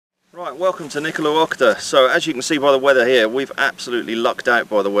Right, welcome to Nikkaluokta. So as you can see by the weather here, we've absolutely lucked out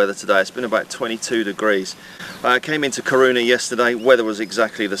by the weather today. It's been about 22 degrees. Came into Kiruna yesterday, weather was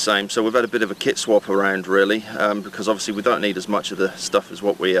exactly the same, so we've had a bit of a kit swap around really, because obviously we don't need as much of the stuff as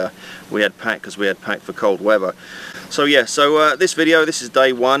what we had packed, because we had packed for cold weather. So yeah, this video, this is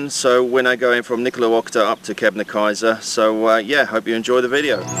day one, so we're now going from Nikkaluokta up to Kebnekaise. So yeah, hope you enjoy the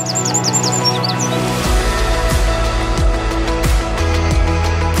video.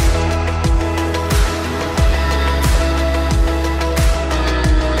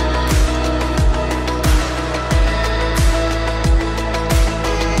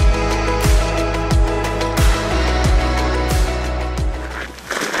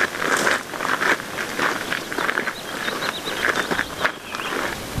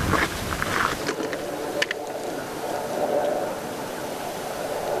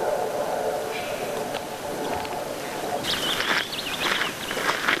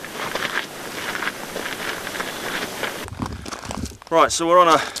 Right, so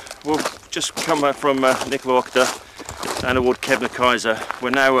we've just come back from Nikkaluokta and toward Kebnekaise. We're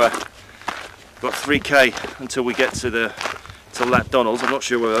now got 3k until we get to Lapdonald's. I'm not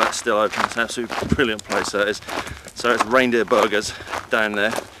sure whether that's still open. It's an absolutely brilliant place that is. So it's reindeer burgers down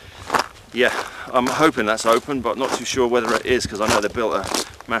there. Yeah, I'm hoping that's open, but not too sure whether it is, because I know they built a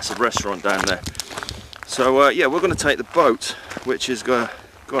massive restaurant down there. So yeah, we're going to take the boat, which is going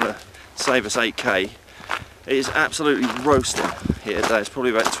to save us 8k. It is absolutely roasting here today. It's probably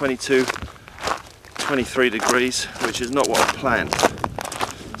about 22, 23 degrees, which is not what I planned.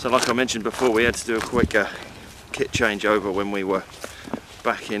 So like I mentioned before, we had to do a quick kit change over when we were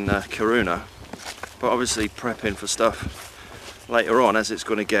back in Kiruna. But obviously prepping for stuff later on, as it's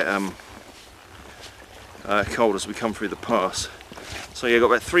going to get cold as we come through the pass. So yeah, got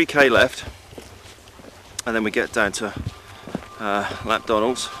about 3k left, and then we get down to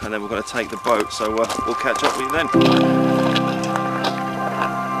Lapdonald's, and then we're going to take the boat, so we'll catch up with you then.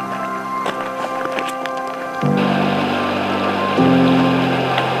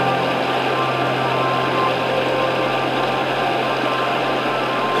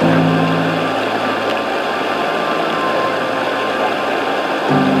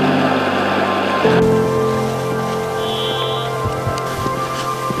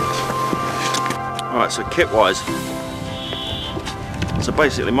 Alright, so kit wise, so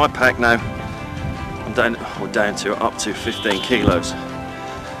basically my pack now, I'm down to up to 15 kilos,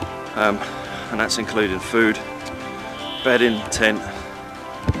 and that's including food, bedding, tent,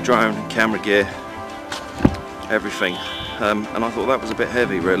 drone, camera gear, everything. And I thought that was a bit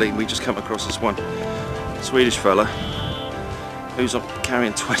heavy really. We just come across this one Swedish fella who's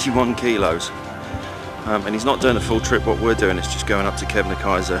carrying 21 kilos, and he's not doing the full trip. What we're doing is just going up to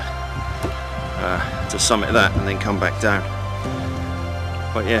Kebnekaise to summit that and then come back down.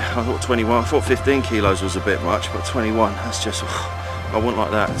 But yeah, I thought 15 kilos was a bit much, but 21, that's just, I wouldn't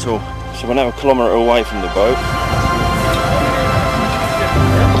like that at all. So we're now a kilometre away from the boat.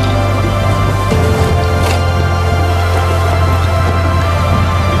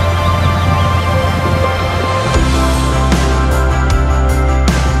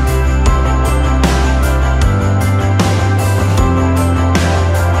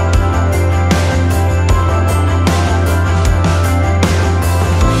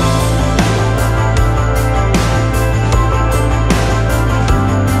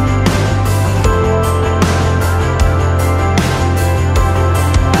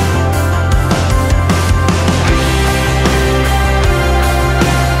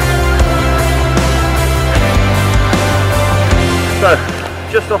 So,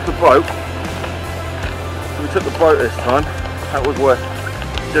 just off the boat, so we took the boat this time. That was worth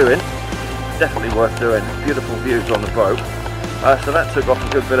doing, definitely worth doing. Beautiful views on the boat. So that took off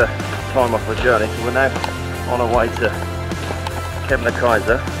a good bit of time off the journey. So we're now on our way to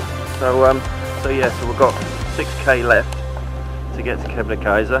Kebnekaise. So yeah, so we've got 6k left to get to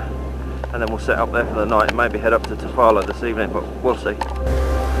Kebnekaise, and then we'll set up there for the night and maybe head up to Fjallraven this evening, but we'll see.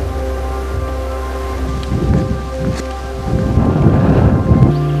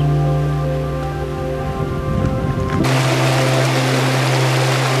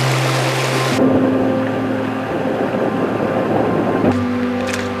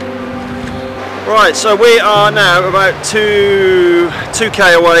 Right, so we are now about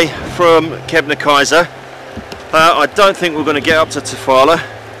 2k away from Kebnekaise. I don't think we're going to get up to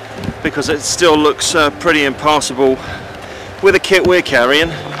Fjallraven because it still looks pretty impassable with the kit we're carrying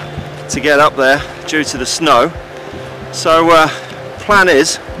to get up there due to the snow. So plan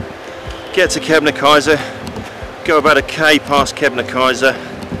is get to Kebnekaise, go about a k past Kebnekaise,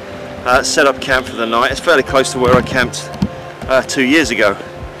 set up camp for the night. It's fairly close to where I camped 2 years ago.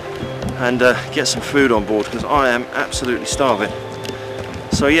 and get some food on board because I am absolutely starving.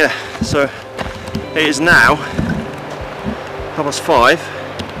 So yeah, so it is now 5:30.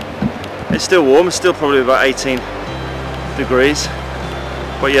 It's still warm, it's still probably about 18 degrees,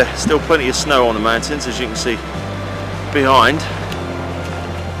 but yeah, still plenty of snow on the mountains, as you can see behind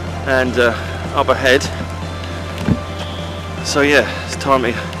and up ahead. So yeah, it's time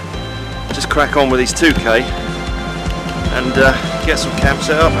to just crack on with these 2k and get some camp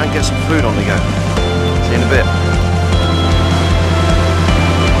set up and get some food on the go. See you in a bit.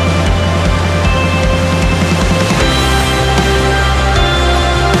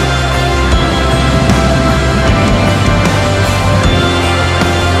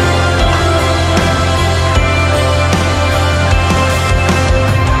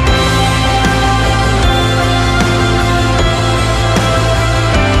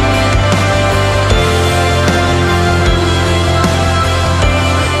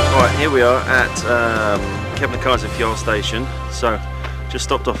 Here we are at Kebnekaise fuel station, so just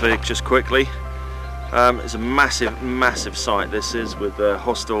stopped off here just quickly. It's a massive site this is, with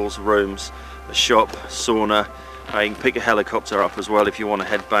hostels, rooms, a shop, sauna. You can pick a helicopter up as well if you want to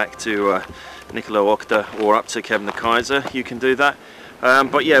head back to Nikkaluokta or up to Kebnekaise, you can do that.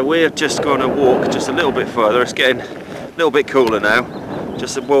 But yeah, we're just going to walk just a little bit further. It's getting a little bit cooler now.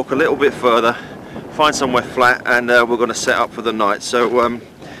 Just to walk a little bit further, find somewhere flat, and we're going to set up for the night. So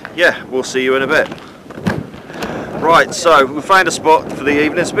yeah, we'll see you in a bit. Right, so we found a spot for the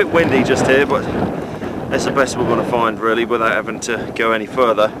evening. It's a bit windy just here, but it's the best we're going to find really without having to go any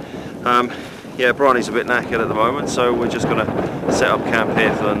further. Yeah, Bronny's a bit knackered at the moment, so we're just going to set up camp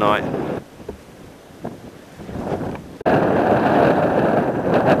here for the night.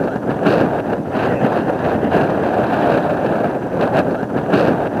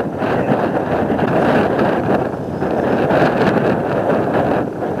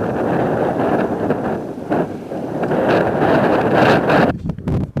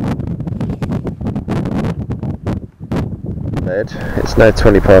 It's now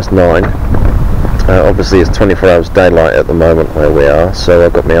 9:20. Obviously it's 24 hours daylight at the moment where we are, so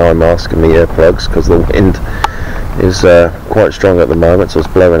I've got my eye mask and my earplugs because the wind is quite strong at the moment, so it's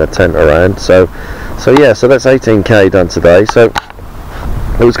blowing a tent around. So yeah, so that's 18k done today, so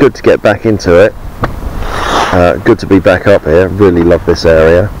it was good to get back into it. Good to be back up here, really love this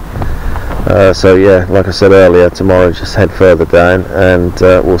area. So yeah, like I said earlier, tomorrow just head further down and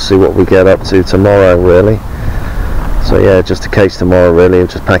we'll see what we get up to tomorrow really. So yeah, just a case tomorrow really,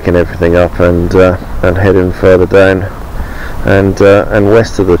 just packing everything up and heading further down and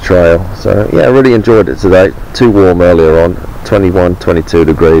west of the trail. So yeah, I really enjoyed it today. Too warm earlier on, 21, 22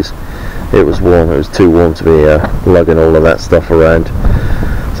 degrees. It was warm, it was too warm to be lugging all of that stuff around.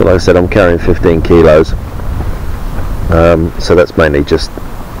 So like I said, I'm carrying 15 kilos. So that's mainly just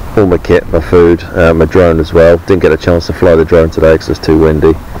all my kit, my food, my drone as well. Didn't get a chance to fly the drone today because it's too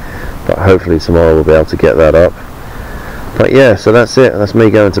windy, but hopefully tomorrow we'll be able to get that up. But yeah, so that's it. That's me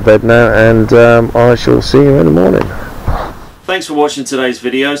going to bed now, and I shall see you in the morning. Thanks for watching today's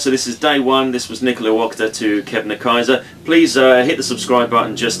video. So this is day one. This was Nikkaluokta to Kebnekaise. Please hit the subscribe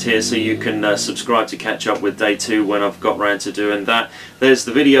button just here so you can subscribe to catch up with day two when I've got round to doing that. There's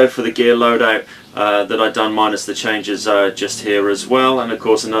the video for the gear loadout that I've done minus the changes just here as well, and of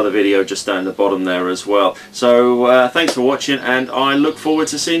course another video just down the bottom there as well. So thanks for watching, and I look forward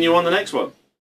to seeing you on the next one.